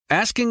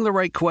Asking the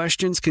right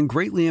questions can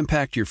greatly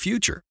impact your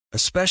future,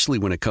 especially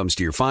when it comes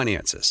to your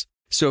finances.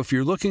 So if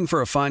you're looking for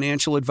a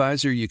financial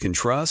advisor you can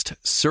trust,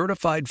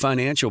 certified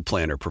financial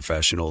planner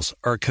professionals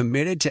are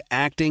committed to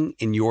acting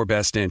in your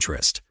best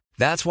interest.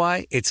 That's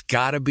why it's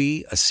got to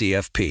be a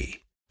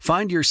CFP.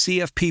 Find your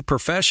CFP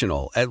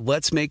professional at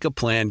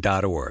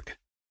letsmakeaplan.org.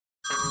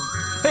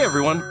 Hey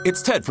everyone,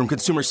 it's Ted from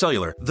Consumer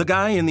Cellular, the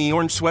guy in the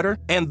orange sweater,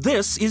 and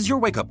this is your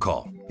wake-up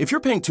call. If you're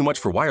paying too much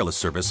for wireless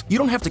service, you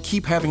don't have to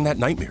keep having that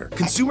nightmare.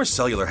 Consumer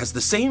Cellular has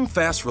the same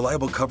fast,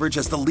 reliable coverage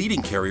as the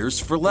leading carriers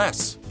for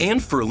less.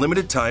 And for a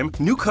limited time,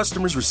 new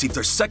customers receive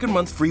their second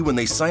month free when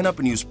they sign up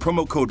and use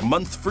promo code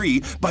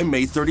MONTHFREE by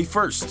May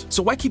 31st.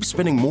 So why keep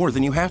spending more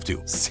than you have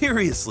to?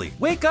 Seriously,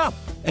 wake up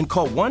and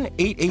call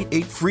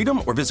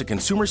 1-888-FREEDOM or visit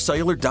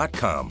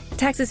consumercellular.com.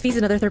 Taxes, fees,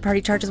 and other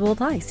third-party charges will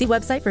apply. See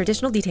website for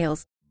additional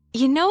details.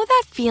 You know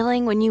that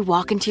feeling when you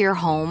walk into your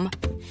home,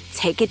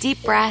 take a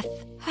deep breath,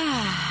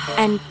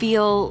 and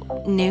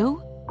feel new?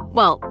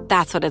 Well,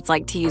 that's what it's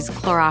like to use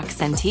Clorox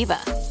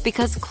Scentiva.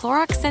 Because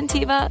Clorox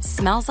Scentiva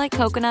smells like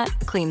coconut,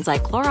 cleans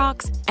like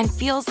Clorox, and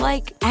feels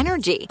like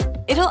energy.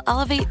 It'll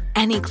elevate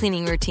any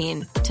cleaning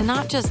routine to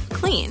not just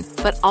clean,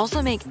 but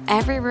also make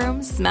every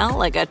room smell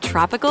like a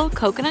tropical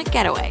coconut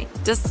getaway.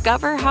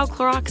 Discover how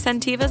Clorox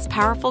Scentiva's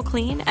powerful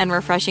clean and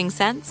refreshing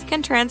scents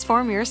can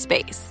transform your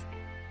space.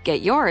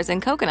 Get yours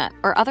in coconut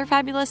or other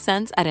fabulous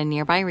scents at a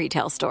nearby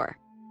retail store.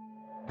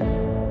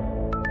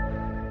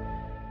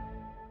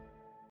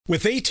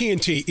 With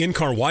AT&T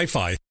in-car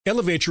Wi-Fi,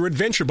 elevate your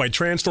adventure by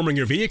transforming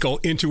your vehicle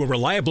into a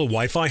reliable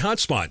Wi-Fi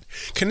hotspot.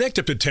 Connect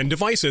up to 10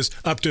 devices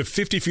up to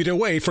 50 feet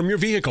away from your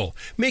vehicle,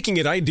 making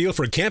it ideal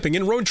for camping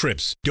and road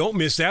trips. Don't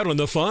miss out on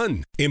the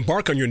fun.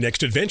 Embark on your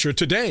next adventure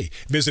today.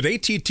 Visit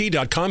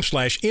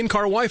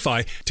att.com/in-car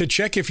Wi-Fi to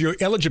check if you're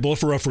eligible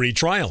for a free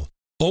trial.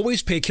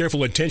 Always pay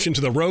careful attention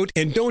to the road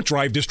and don't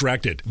drive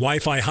distracted.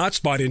 Wi-Fi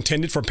hotspot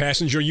intended for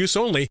passenger use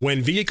only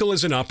when vehicle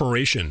is in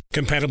operation.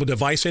 Compatible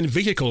device and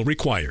vehicle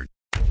required.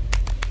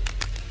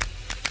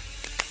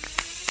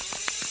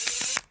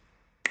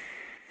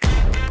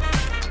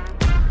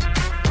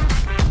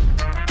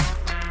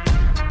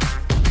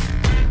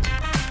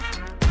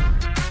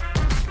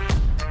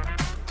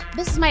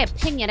 This is my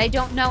opinion. I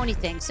don't know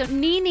anything. So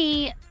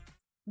NeNe,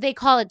 they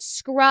call it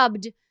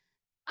scrubbed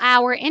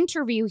our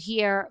interview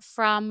here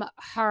from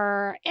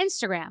her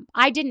Instagram.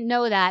 I didn't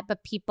know that,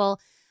 but people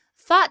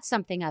thought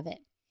something of it.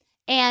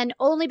 And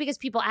only because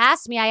people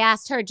asked me, I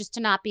asked her just to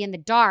not be in the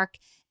dark.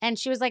 And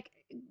she was like,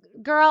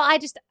 girl,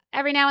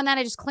 every now and then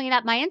I just clean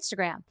up my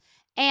Instagram.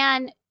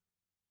 And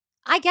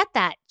I get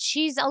that.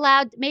 She's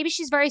allowed, maybe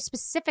she's very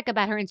specific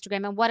about her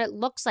Instagram and what it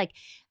looks like.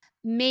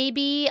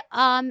 Maybe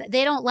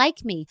they don't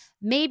like me.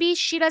 Maybe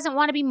she doesn't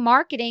want to be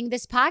marketing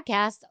this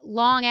podcast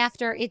long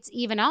after it's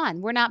even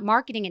on. We're not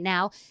marketing it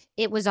now.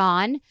 It was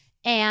on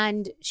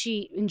and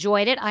she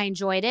enjoyed it. I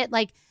enjoyed it.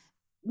 Like,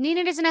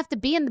 NeNe doesn't have to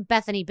be in the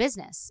Bethany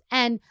business.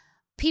 And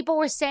people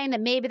were saying that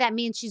maybe that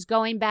means she's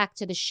going back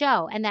to the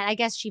show and that I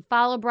guess she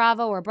followed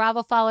Bravo or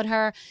Bravo followed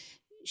her.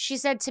 She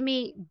said to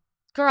me,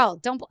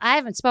 girl, I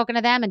haven't spoken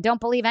to them and don't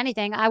believe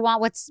anything. I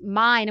want what's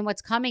mine and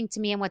what's coming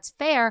to me and what's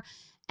fair.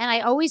 And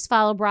I always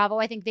follow Bravo.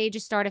 I think they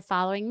just started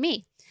following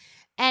me.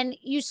 And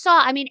you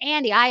saw, I mean,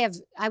 Andy, I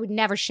would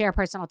never share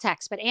personal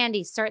texts, but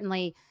Andy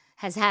certainly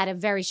has had a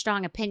very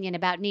strong opinion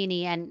about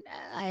NeNe, and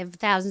I have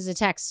thousands of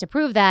texts to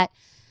prove that.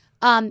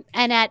 And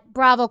at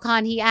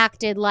BravoCon, he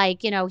acted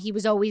like, he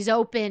was always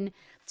open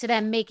to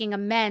them making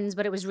amends,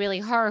 but it was really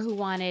her who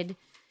wanted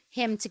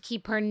him to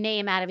keep her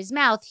name out of his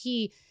mouth.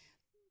 She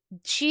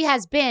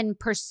has been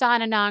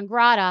persona non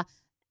grata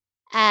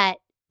at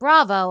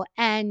Bravo,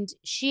 and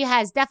she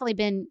has definitely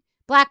been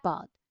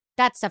blackballed.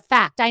 That's a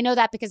fact. I know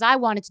that because I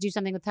wanted to do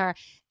something with her,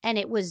 and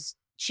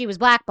she was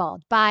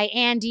blackballed by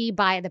Andy,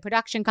 by the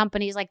production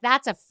companies. Like,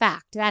 that's a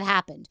fact. That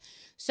happened.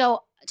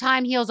 So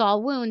time heals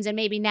all wounds, and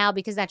maybe now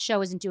because that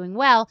show isn't doing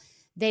well,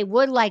 they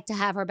would like to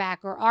have her back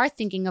or are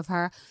thinking of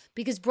her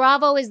because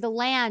Bravo is the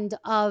land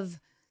of,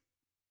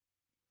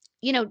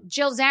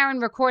 Jill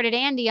Zarin recorded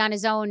Andy on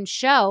his own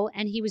show,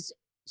 and he was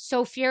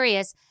so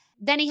furious.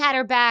 Then he had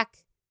her back,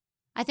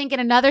 I think, in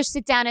another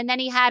sit down, and then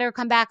he had her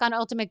come back on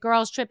Ultimate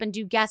Girls Trip and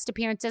do guest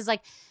appearances.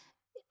 Like,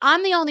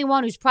 I'm the only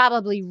one who's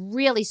probably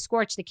really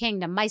scorched the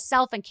kingdom,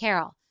 myself and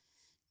Carol.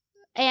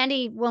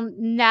 Andy will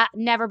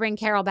never bring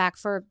Carol back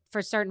for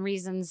certain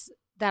reasons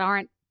that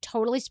aren't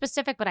totally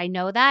specific, but I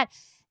know that.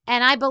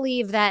 And I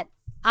believe that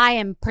I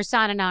am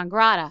persona non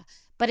grata,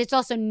 but it's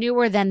also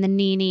newer than the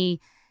NeNe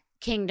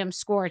kingdom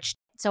scorched.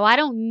 So I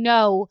don't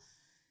know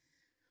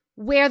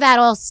where that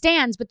all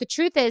stands. But the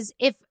truth is,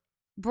 if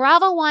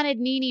Bravo wanted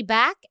NeNe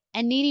back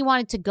and NeNe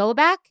wanted to go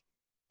back,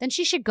 then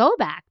she should go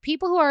back.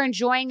 People who are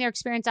enjoying their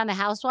experience on The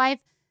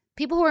Housewives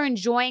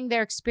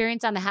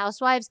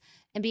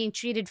and being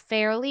treated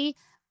fairly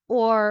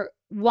or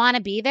want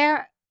to be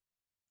there,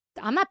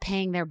 I'm not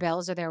paying their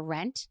bills or their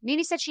rent.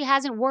 NeNe said she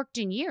hasn't worked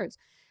in years.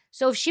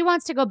 So if she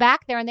wants to go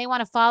back there and they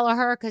want to follow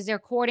her because they're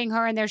courting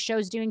her and their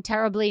show's doing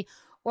terribly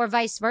or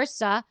vice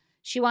versa,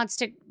 She wants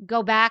to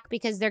go back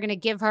because they're going to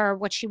give her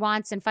what she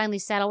wants and finally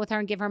settle with her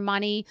and give her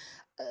money.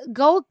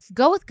 Go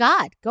with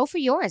God. Go for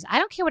yours. I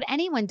don't care what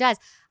anyone does.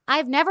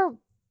 I've never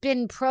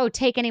been pro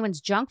take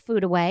anyone's junk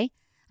food away.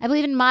 I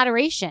believe in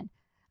moderation.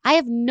 I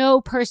have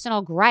no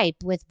personal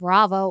gripe with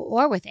Bravo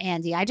or with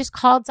Andy. I just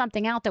called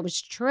something out that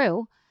was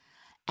true.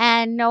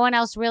 And no one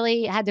else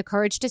really had the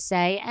courage to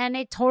say, and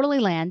it totally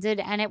landed,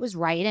 and it was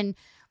right. And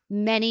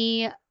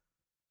many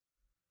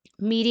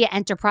media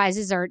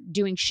enterprises are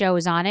doing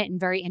shows on it and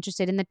very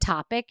interested in the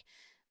topic,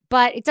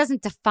 but it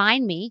doesn't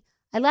define me.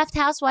 I left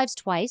Housewives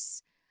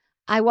twice.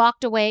 I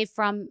walked away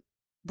from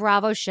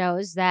Bravo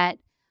shows that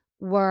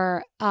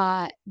were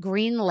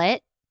greenlit,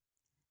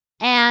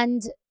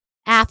 and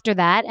after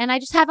that, and I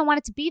just haven't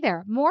wanted to be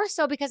there. More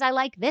so because I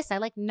like this. I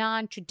like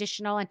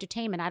non-traditional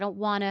entertainment. I don't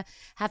want to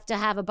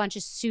have a bunch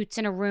of suits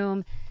in a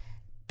room,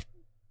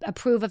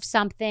 approve of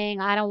something.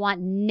 I don't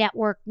want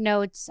network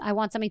notes. I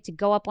want something to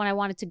go up when I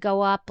want it to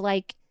go up.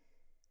 Like,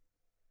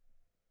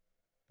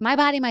 my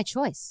body, my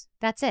choice.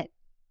 That's it.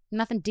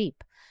 Nothing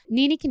deep.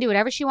 NeNe can do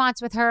whatever she wants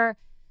with her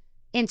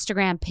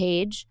Instagram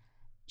page.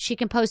 She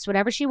can post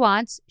whatever she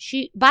wants.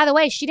 By the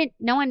way,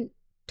 no one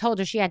told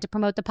her she had to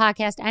promote the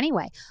podcast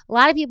anyway. A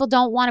lot of people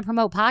don't want to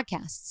promote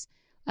podcasts,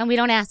 and we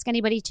don't ask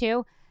anybody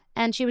to.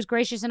 And she was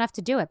gracious enough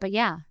to do it. But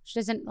yeah,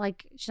 she's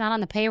not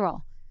on the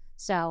payroll.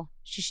 So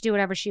she should do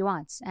whatever she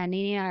wants. And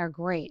NeNe and I are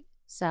great.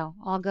 So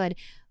all good.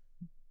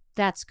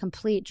 That's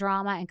complete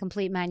drama and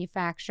complete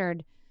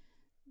manufactured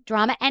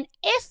drama. And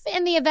if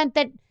in the event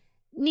that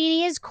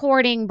NeNe is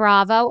courting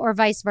Bravo or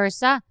vice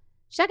versa,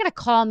 she's not going to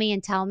call me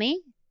and tell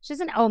me. She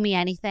doesn't owe me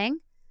anything.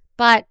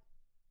 But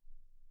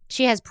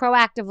she has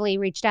proactively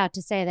reached out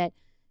to say that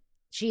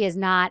she is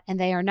not and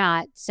they are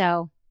not.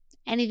 So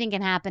anything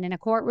can happen in a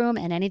courtroom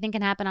and anything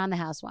can happen on the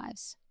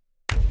Housewives.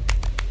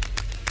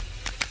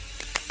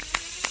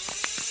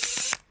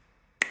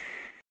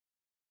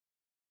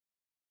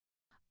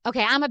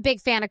 Okay, I'm a big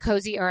fan of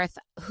Cozy Earth.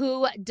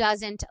 Who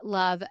doesn't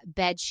love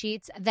bed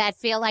sheets that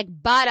feel like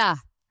butter?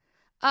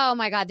 Oh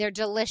my God, they're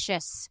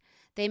delicious.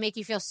 They make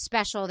you feel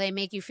special. They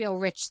make you feel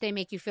rich. They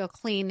make you feel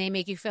clean. They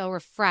make you feel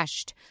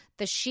refreshed.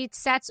 The sheet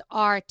sets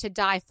are to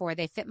die for.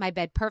 They fit my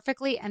bed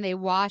perfectly and they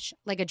wash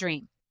like a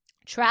dream.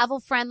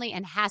 Travel-friendly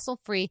and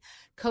hassle-free,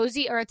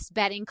 Cozy Earth's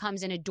bedding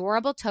comes in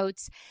adorable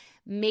totes,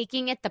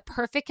 making it the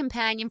perfect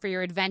companion for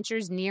your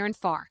adventures near and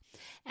far.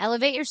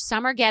 Elevate your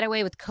summer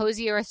getaway with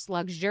Cozy Earth's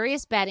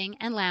luxurious bedding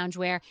and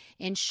loungewear,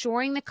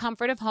 ensuring the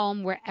comfort of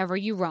home wherever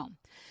you roam.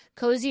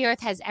 Cozy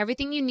Earth has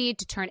everything you need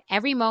to turn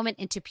every moment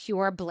into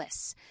pure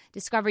bliss.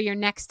 Discover your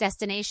next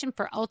destination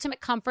for ultimate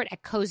comfort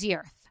at Cozy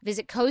Earth.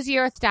 Visit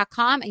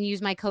CozyEarth.com and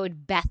use my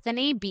code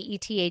Bethany,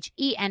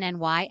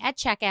 BETHENNY, at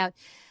checkout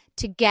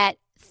to get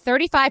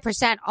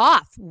 35%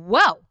 off.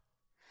 Whoa!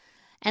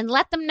 And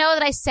let them know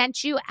that I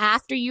sent you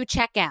after you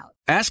check out.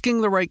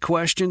 Asking the right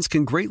questions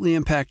can greatly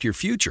impact your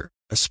future,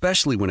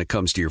 especially when it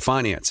comes to your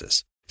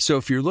finances. So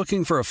if you're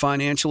looking for a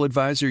financial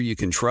advisor you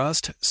can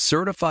trust,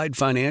 certified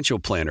financial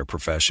planner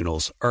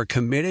professionals are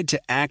committed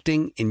to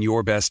acting in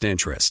your best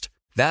interest.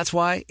 That's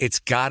why it's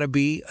got to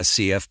be a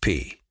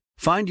CFP.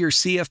 Find your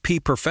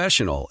CFP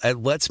professional at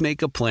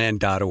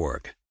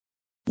letsmakeaplan.org.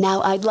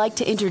 Now I'd like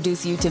to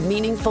introduce you to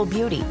Meaningful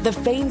Beauty, the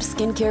famed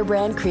skincare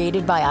brand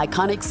created by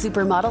iconic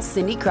supermodel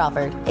Cindy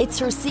Crawford. It's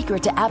her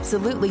secret to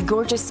absolutely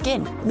gorgeous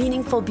skin.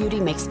 Meaningful Beauty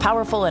makes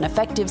powerful and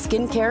effective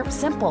skincare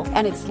simple,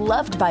 and it's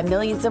loved by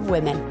millions of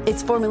women.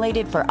 It's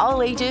formulated for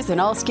all ages and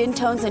all skin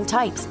tones and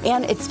types,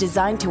 and it's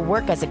designed to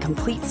work as a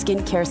complete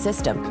skincare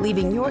system,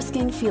 leaving your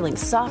skin feeling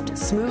soft,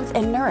 smooth,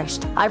 and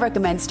nourished. I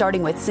recommend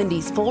starting with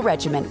Cindy's full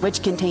regimen,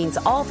 which contains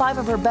all 5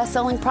 of her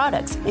best-selling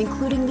products,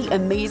 including the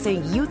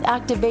amazing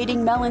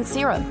youth-activating Melon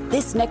Serum.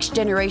 This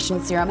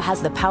next-generation serum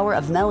has the power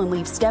of melon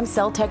leaf stem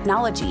cell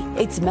technology.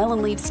 It's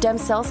melon leaf stem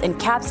cells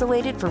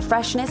encapsulated for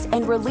freshness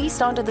and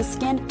released onto the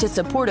skin to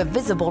support a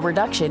visible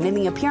reduction in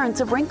the appearance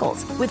of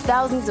wrinkles. With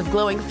thousands of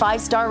glowing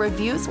 5-star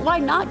reviews, why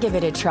not give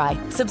it a try?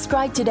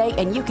 Subscribe today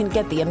and you can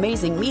get the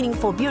amazing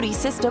Meaningful Beauty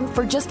system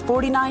for just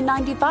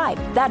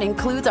 $49.95. That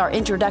includes our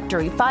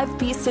introductory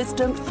 5-piece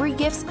system, free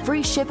gifts,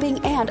 free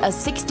shipping, and a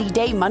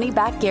 60-day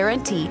money-back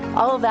guarantee.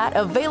 All of that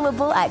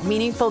available at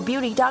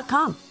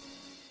meaningfulbeauty.com.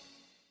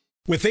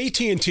 With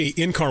AT&T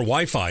in-car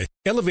Wi-Fi,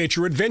 elevate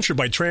your adventure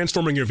by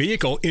transforming your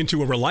vehicle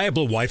into a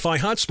reliable Wi-Fi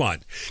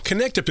hotspot.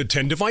 Connect up to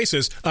 10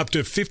 devices up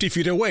to 50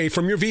 feet away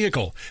from your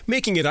vehicle,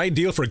 making it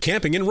ideal for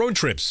camping and road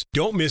trips.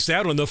 Don't miss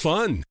out on the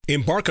fun.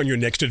 Embark on your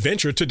next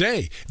adventure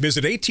today.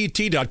 Visit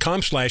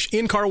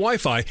att.com/in-car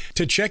Wi-Fi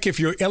to check if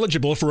you're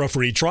eligible for a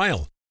free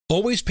trial.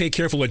 Always pay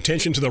careful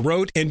attention to the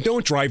road and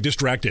don't drive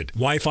distracted.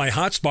 Wi-Fi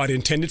hotspot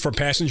intended for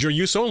passenger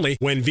use only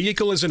when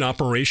vehicle is in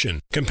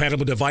operation.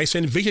 Compatible device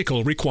and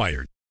vehicle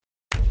required.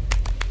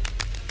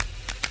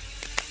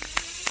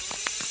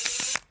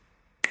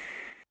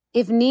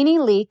 If NeNe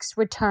Leakes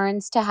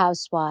returns to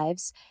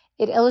Housewives,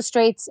 it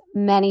illustrates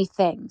many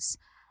things.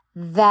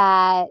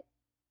 That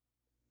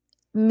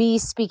me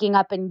speaking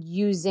up and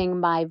using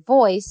my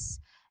voice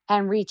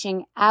and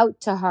reaching out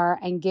to her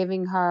and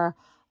giving her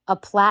a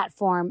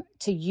platform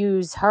to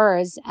use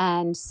hers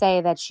and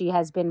say that she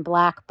has been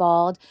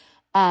blackballed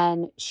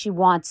and she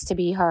wants to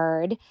be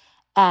heard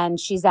and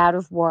she's out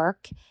of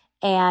work.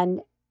 And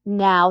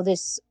now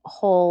this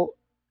whole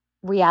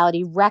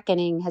reality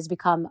reckoning has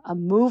become a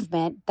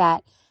movement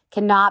that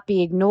cannot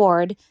be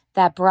ignored,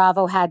 that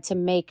Bravo had to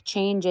make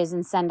changes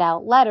and send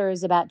out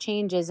letters about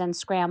changes and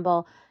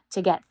scramble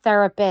to get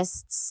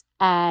therapists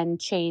and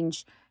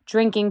change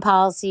drinking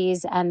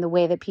policies and the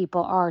way that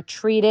people are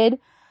treated.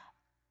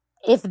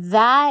 If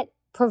that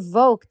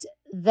provoked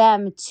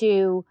them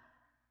to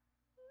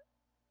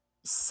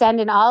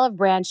send an olive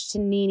branch to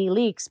NeNe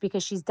Leakes,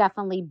 because she's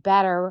definitely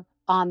better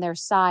on their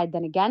side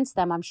than against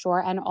them, I'm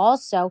sure. And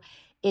also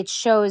it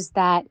shows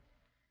that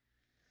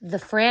the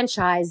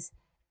franchise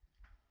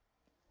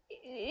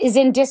is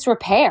in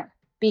disrepair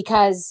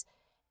because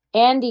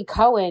Andy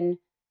Cohen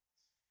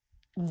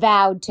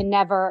vowed to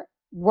never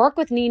work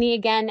with NeNe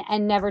again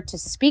and never to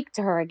speak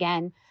to her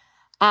again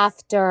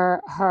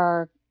after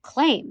her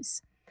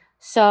claims.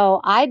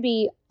 So I'd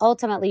be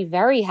ultimately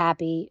very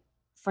happy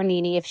for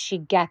NeNe if she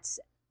gets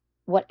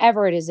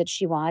whatever it is that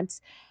she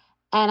wants.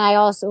 And I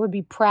also would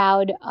be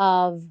proud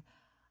of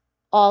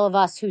all of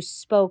us who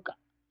spoke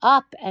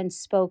up and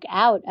spoke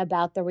out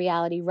about the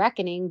reality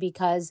reckoning,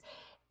 because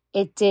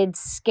it did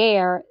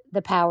scare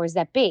the powers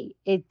that be.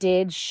 It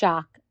did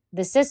shock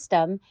the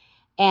system,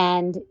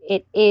 and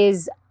it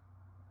is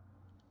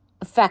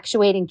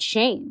effectuating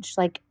change.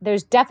 Like,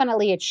 there's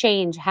definitely a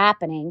change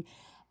happening,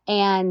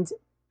 and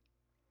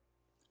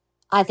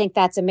I think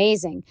that's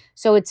amazing.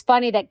 So it's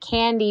funny that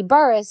Kandi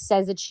Burruss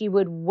says that she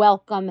would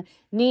welcome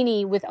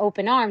NeNe with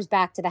open arms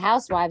back to the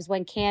Housewives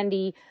when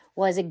Kandi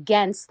was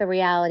against the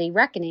reality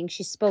reckoning.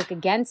 She spoke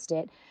against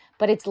it,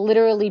 but it's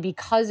literally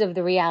because of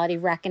the reality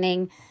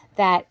reckoning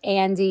that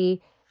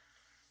Andy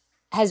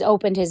has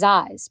opened his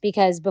eyes.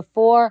 Because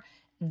before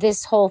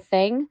this whole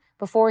thing,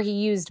 before he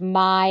used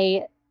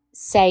my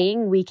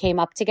saying, "we came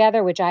up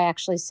together," which I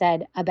actually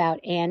said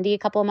about Andy a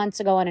couple of months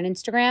ago on an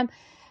Instagram,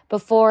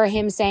 before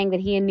him saying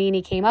that he and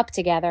NeNe came up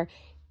together,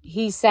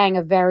 he sang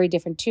a very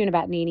different tune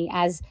about NeNe,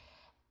 as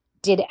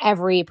did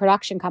every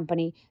production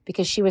company,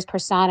 because she was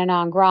persona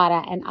non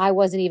grata, and I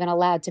wasn't even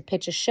allowed to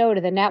pitch a show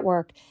to the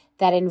network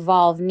that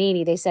involved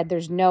NeNe. They said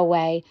there's no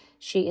way.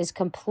 She's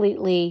been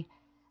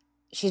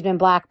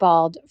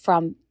blackballed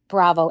from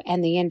Bravo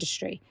and the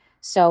industry.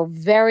 So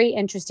very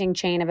interesting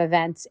chain of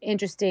events,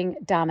 interesting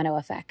domino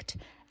effect.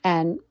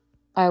 And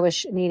I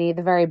wish NeNe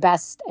the very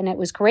best. And it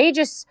was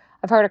courageous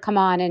of her to come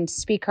on and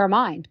speak her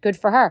mind. Good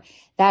for her.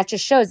 That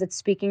just shows that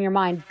speaking your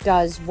mind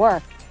does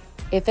work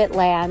if it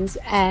lands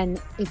and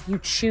if you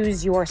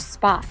choose your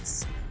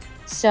spots.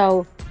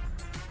 So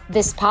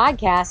this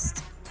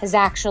podcast has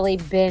actually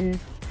been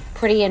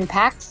pretty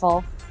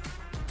impactful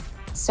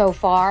so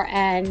far,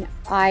 and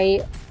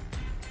I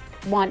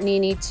want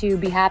NeNe to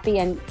be happy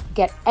and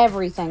get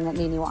everything that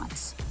NeNe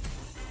wants.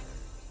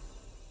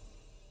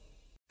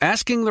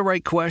 Asking the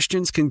right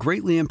questions can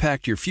greatly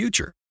impact your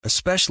future,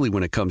 especially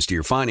when it comes to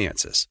your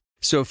finances.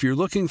 So if you're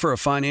looking for a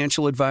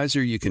financial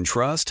advisor you can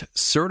trust,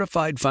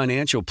 certified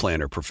financial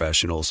planner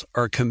professionals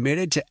are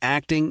committed to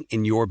acting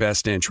in your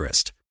best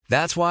interest.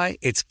 That's why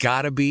it's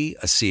got to be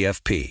a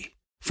CFP.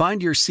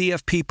 Find your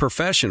CFP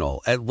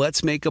professional at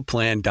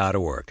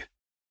letsmakeaplan.org.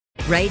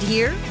 Right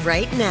here,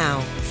 right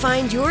now.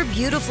 Find your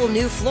beautiful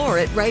new floor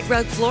at Right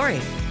Rug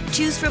Flooring.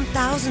 Choose from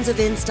thousands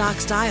of in-stock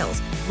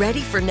styles,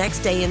 ready for next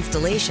day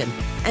installation,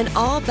 and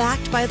all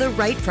backed by the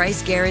right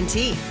price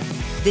guarantee.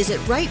 Visit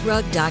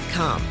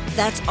rightrug.com.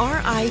 That's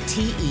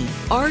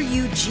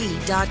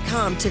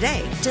RITERUG.com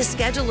today to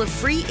schedule a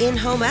free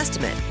in-home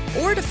estimate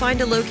or to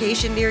find a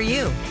location near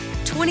you.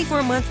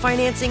 24-month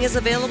financing is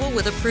available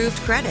with approved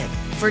credit.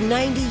 For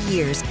 90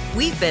 years,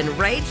 we've been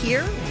right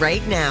here,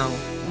 right now.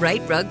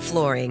 Right Rug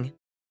Flooring.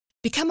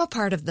 Become a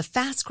part of the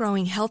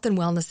fast-growing health and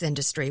wellness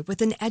industry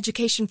with an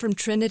education from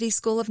Trinity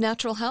School of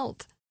Natural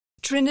Health.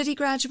 Trinity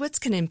graduates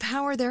can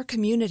empower their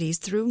communities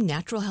through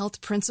natural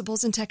health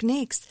principles and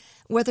techniques,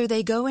 whether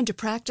they go into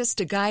practice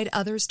to guide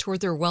others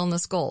toward their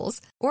wellness goals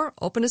or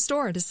open a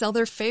store to sell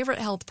their favorite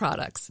health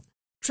products.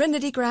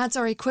 Trinity grads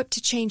are equipped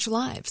to change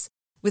lives.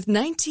 With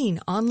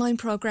 19 online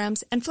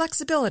programs and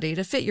flexibility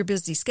to fit your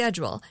busy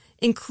schedule,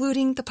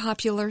 including the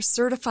popular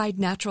Certified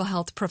Natural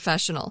Health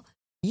Professional,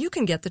 you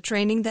can get the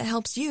training that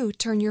helps you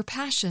turn your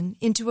passion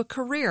into a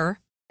career.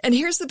 And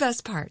here's the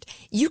best part.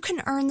 You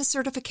can earn the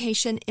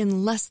certification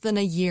in less than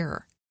a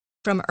year.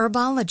 From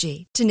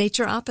herbology to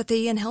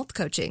naturopathy and health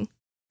coaching,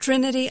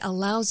 Trinity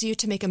allows you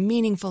to make a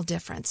meaningful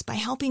difference by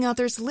helping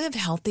others live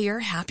healthier,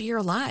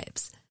 happier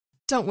lives.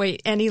 Don't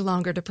wait any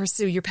longer to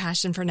pursue your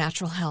passion for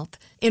natural health.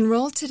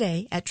 Enroll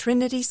today at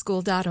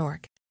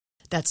trinityschool.org.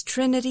 That's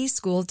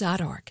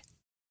trinityschool.org.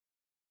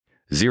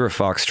 Zero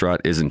Foxtrot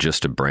isn't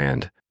just a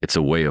brand, it's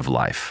a way of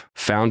life.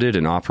 Founded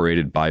and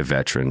operated by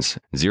veterans,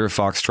 Zero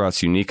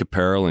Foxtrot's unique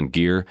apparel and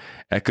gear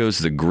echoes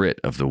the grit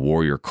of the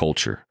warrior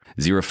culture.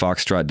 Zero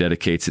Foxtrot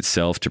dedicates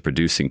itself to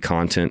producing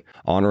content,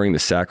 honoring the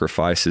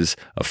sacrifices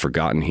of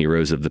forgotten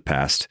heroes of the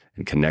past,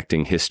 and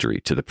connecting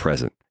history to the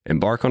present.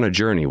 Embark on a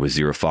journey with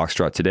Zero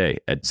Foxtrot today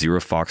at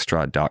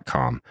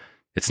zerofoxtrot.com.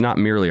 It's not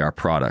merely our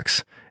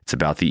products, it's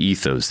about the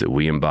ethos that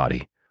we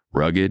embody: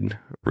 rugged,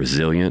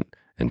 resilient,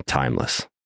 and timeless.